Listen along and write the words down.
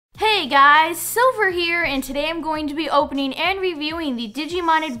Hey guys, Silver here, and today I'm going to be opening and reviewing the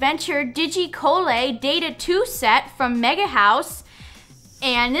Digimon Adventure Digicolle Data 2 set from Mega House.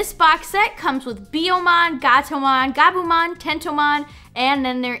 And this box set comes with Biyomon, Gatomon, Gabumon, Tentomon, and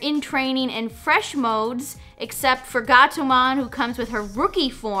then they're in training and fresh modes, except for Gatomon, who comes with her rookie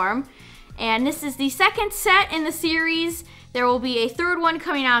form. And this is the second set in the series. There will be a third one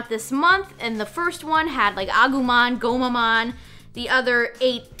coming out this month, and the first one had like Agumon, Gomamon, the other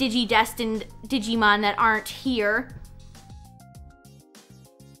 8 Digi-destined Digimon that aren't here.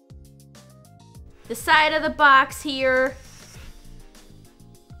 The side of the box here.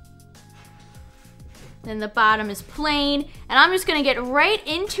 Then the bottom is plain. And I'm just gonna get right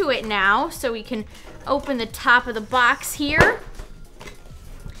into it now so we can open the top of the box here.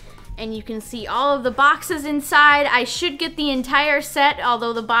 And you can see all of the boxes inside. I should get the entire set,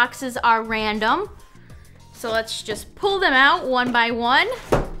 although the boxes are random. So let's just pull them out one by one.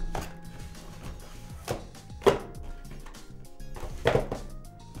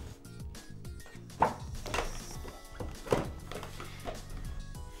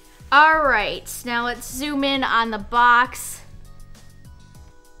 All right, now let's zoom in on the box.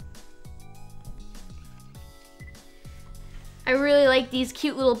 I really like these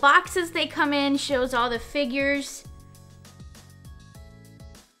cute little boxes they come in, shows all the figures.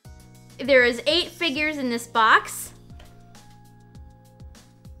 There is 8 figures in this box.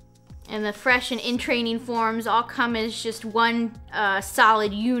 And the fresh and in training forms all come as just one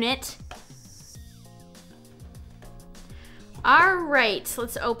solid unit. All right, so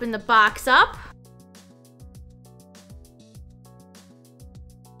let's open the box up.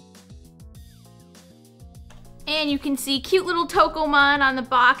 And you can see cute little Tokomon on the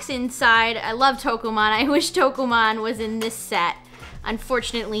box inside. I love Tokomon. I wish Tokomon was in this set.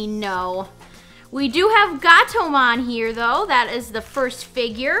 Unfortunately, no. We do have Gatomon here, though. That is the first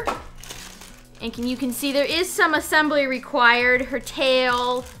figure. And you can see there is some assembly required. Her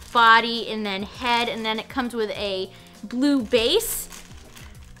tail, body, and then head. And then it comes with a blue base.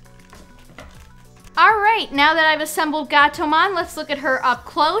 All right, now that I've assembled Gatomon, let's look at her up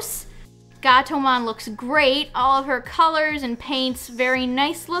close. Gatomon looks great. All of her colors and paints, very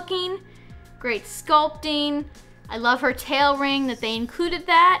nice looking. Great sculpting. I love her tail ring that they included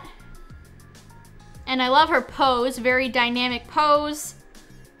that. And I love her pose, very dynamic pose.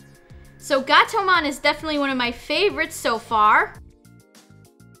 So Gatomon is definitely one of my favorites so far.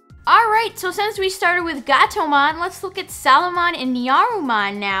 All right, so since we started with Gatomon, let's look at Salamon and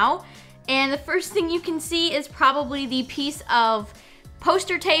Nyarumon now. And the first thing you can see is probably the piece of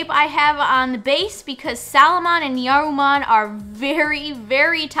poster tape I have on the base, because Salamon and Nyarumon are very,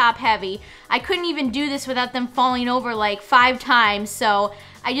 very top heavy. I couldn't even do this without them falling over like 5 times, so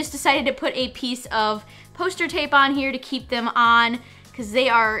I just decided to put a piece of poster tape on here to keep them on, because they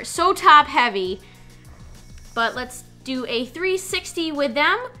are so top heavy. But let's do a 360 with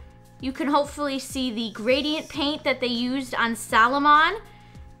them. You can hopefully see the gradient paint that they used on Salamon.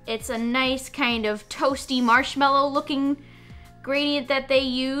 It's a nice kind of toasty marshmallow looking gradient that they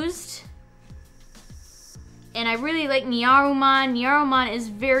used. And I really like Nyarumon. Nyarumon is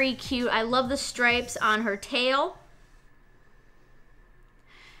very cute. I love the stripes on her tail.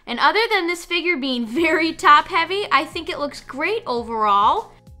 And other than this figure being very top heavy, I think it looks great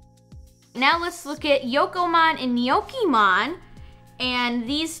overall. Now let's look at Yokomon and Nyokimon. And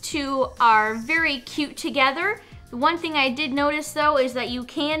these two are very cute together. The one thing I did notice though is that you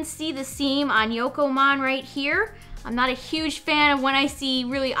can see the seam on Yokomon right here. I'm not a huge fan of when I see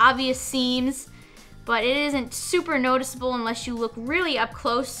really obvious seams, but it isn't super noticeable unless you look really up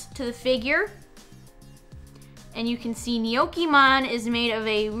close to the figure. And you can see Nyokimon is made of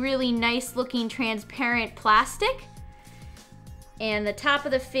a really nice looking transparent plastic. And the top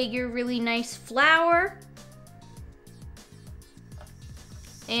of the figure, really nice flower.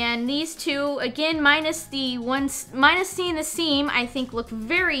 And these two, again, minus seeing the seam, I think look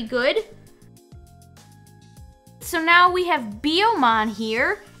very good. So now we have Biyomon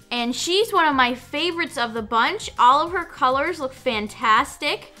here, and she's one of my favorites of the bunch. All of her colors look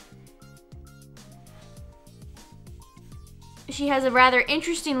fantastic. She has a rather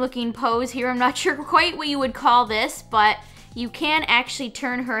interesting looking pose here. I'm not sure quite what you would call this, but you can actually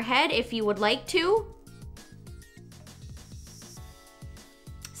turn her head if you would like to.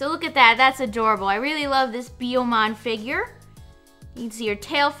 So look at that, that's adorable. I really love this Biyomon figure. You can see her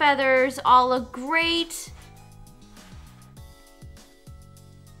tail feathers all look great.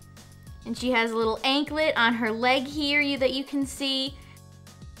 And she has a little anklet on her leg here that you can see.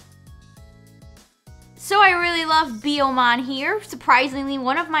 So I really love Biyomon here. Surprisingly,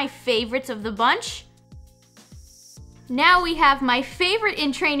 one of my favorites of the bunch. Now we have my favorite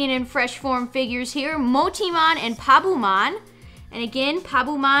in training and fresh form figures here, Motimon and Pabumon. And again,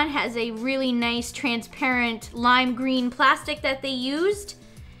 Pabumon has a really nice transparent lime green plastic that they used.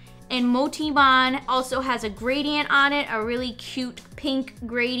 And Motimon also has a gradient on it, a really cute pink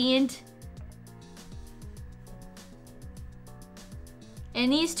gradient.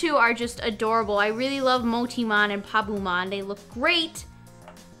 And these two are just adorable. I really love Motimon and Pabumon. They look great.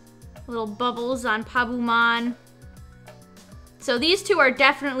 Little bubbles on Pabumon. So these two are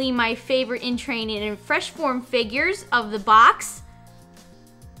definitely my favorite in training and fresh form figures of the box.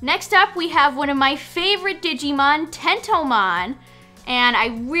 Next up, we have one of my favorite Digimon, Tentomon. And I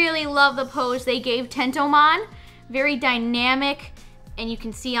really love the pose they gave Tentomon. Very dynamic. And you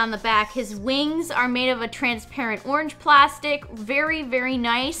can see on the back, his wings are made of a transparent orange plastic. Very, very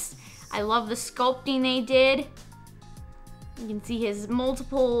nice. I love the sculpting they did. You can see his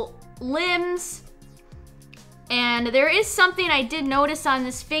multiple limbs. And there is something I did notice on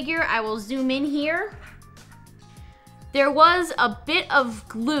this figure. I will zoom in here. There was a bit of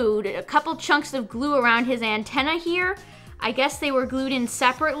glue, a couple chunks of glue around his antenna here. I guess they were glued in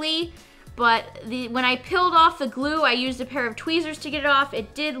separately, but when I peeled off the glue, I used a pair of tweezers to get it off.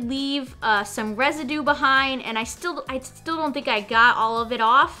 It did leave some residue behind, and I still don't think I got all of it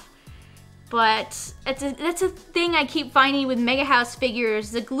off. But that's a thing I keep finding with Mega House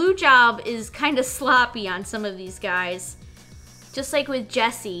figures. The glue job is kind of sloppy on some of these guys, just like with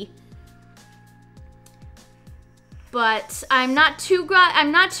Jessie. But I'm not too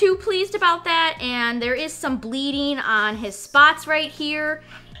pleased about that, and there is some bleeding on his spots right here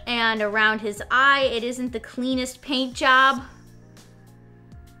and around his eye. It isn't the cleanest paint job.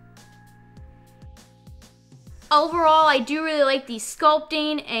 Overall, I do really like the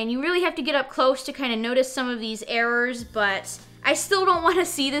sculpting, and you really have to get up close to kind of notice some of these errors, but I still don't want to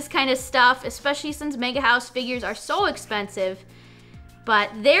see this kind of stuff, especially since Mega House figures are so expensive. But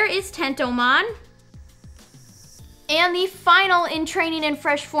there is Tentomon. And the final in training and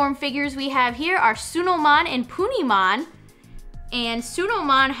fresh form figures we have here are Sunomon and Punimon. And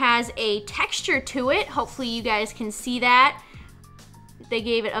Sunomon has a texture to it. Hopefully you guys can see that. They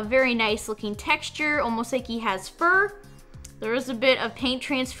gave it a very nice looking texture, almost like he has fur. There is a bit of paint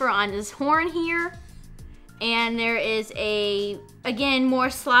transfer on his horn here. And there is again, more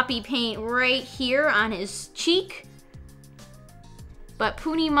sloppy paint right here on his cheek. But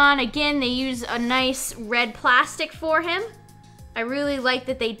Punimon, again, they use a nice red plastic for him. I really like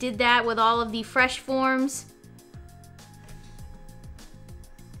that they did that with all of the fresh forms.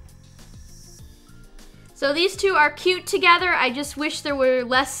 So these two are cute together. I just wish there were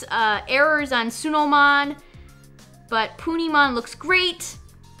less errors on Sunomon, but Punimon looks great.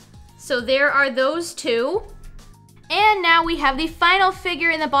 So there are those two. And now we have the final figure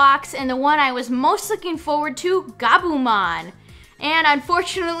in the box, and the one I was most looking forward to, Gabumon. And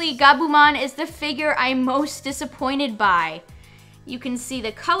unfortunately, Gabumon is the figure I'm most disappointed by. You can see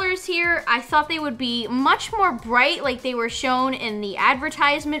the colors here. I thought they would be much more bright like they were shown in the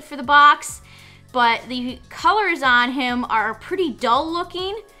advertisement for the box. But the colors on him are pretty dull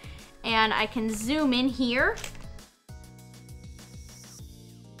looking, and I can zoom in here.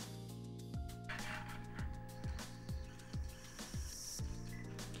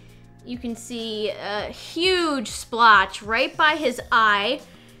 You can see a huge splotch right by his eye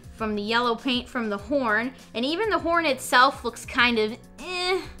from the yellow paint from the horn, and even the horn itself looks kind of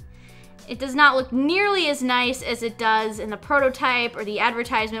eh. It does not look nearly as nice as it does in the prototype or the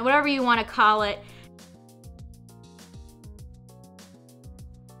advertisement, whatever you want to call it.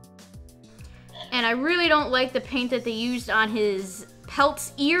 And I really don't like the paint that they used on his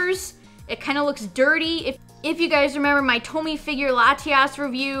pelt's ears. It kind of looks dirty. If you guys remember my Tomy figure Latias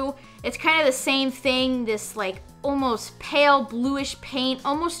review, it's kind of the same thing. This like almost pale bluish paint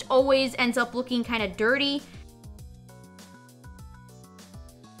almost always ends up looking kind of dirty.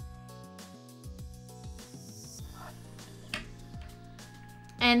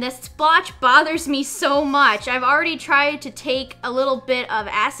 And this splotch bothers me so much. I've already tried to take a little bit of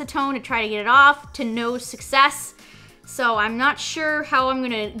acetone to try to get it off, to no success. So I'm not sure how I'm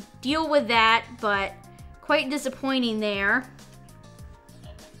gonna deal with that, but quite disappointing there.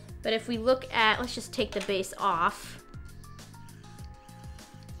 But if we look at, let's just take the base off.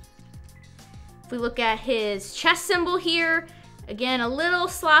 If we look at his chest symbol here, again, a little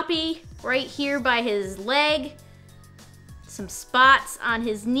sloppy right here by his leg. Some spots on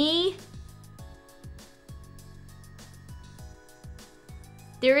his knee.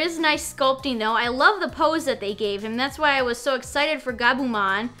 There is nice sculpting though. I love the pose that they gave him. That's why I was so excited for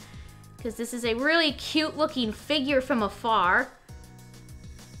Gabumon, because this is a really cute looking figure from afar.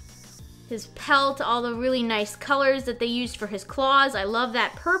 his pelt, all the really nice colors that they used for his claws. I love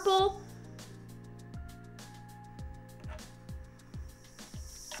that purple.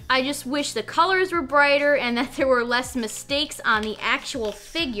 I just wish the colors were brighter and that there were less mistakes on the actual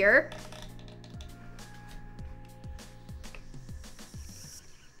figure.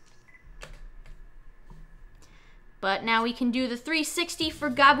 But now we can do the 360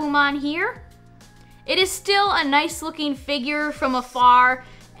 for Gabumon here. It is still a nice looking figure from afar,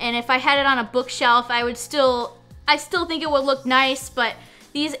 and if I had it on a bookshelf, I still think it would look nice, but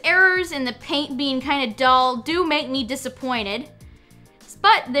these errors in the paint being kind of dull do make me disappointed.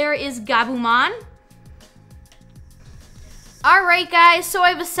 But there is Gabumon. Alright guys, so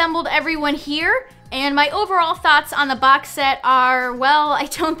I've assembled everyone here, and my overall thoughts on the box set are, well, I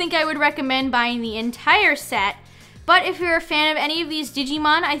don't think I would recommend buying the entire set. But if you're a fan of any of these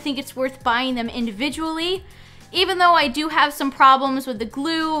Digimon, I think it's worth buying them individually. Even though I do have some problems with the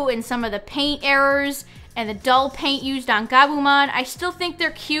glue and some of the paint errors and the dull paint used on Gabumon, I still think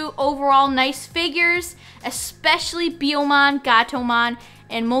they're cute, overall nice figures, especially Biyomon, Gatomon,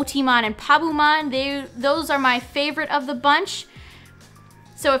 and Motimon and Pabumon. Those are my favorite of the bunch.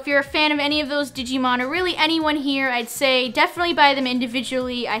 So if you're a fan of any of those Digimon, or really anyone here, I'd say definitely buy them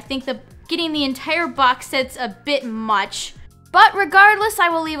individually. I think getting the entire box set's a bit much. But regardless, I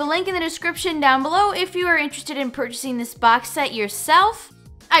will leave a link in the description down below if you are interested in purchasing this box set yourself.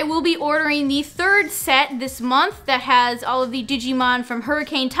 I will be ordering the third set this month that has all of the Digimon from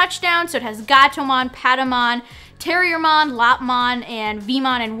Hurricane Touchdown. So it has Gatomon, Patamon, Terriermon, Lopmon, and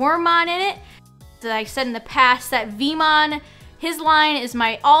Vmon and Wormmon in it. As I said in the past, that Vmon, his line is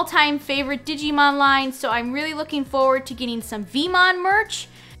my all-time favorite Digimon line, so I'm really looking forward to getting some Vmon merch.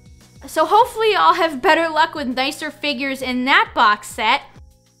 So hopefully I'll have better luck with nicer figures in that box set.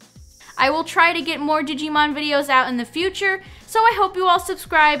 I will try to get more Digimon videos out in the future, so I hope you all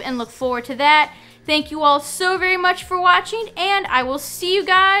subscribe and look forward to that. Thank you all so very much for watching, and I will see you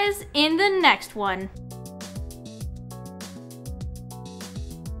guys in the next one.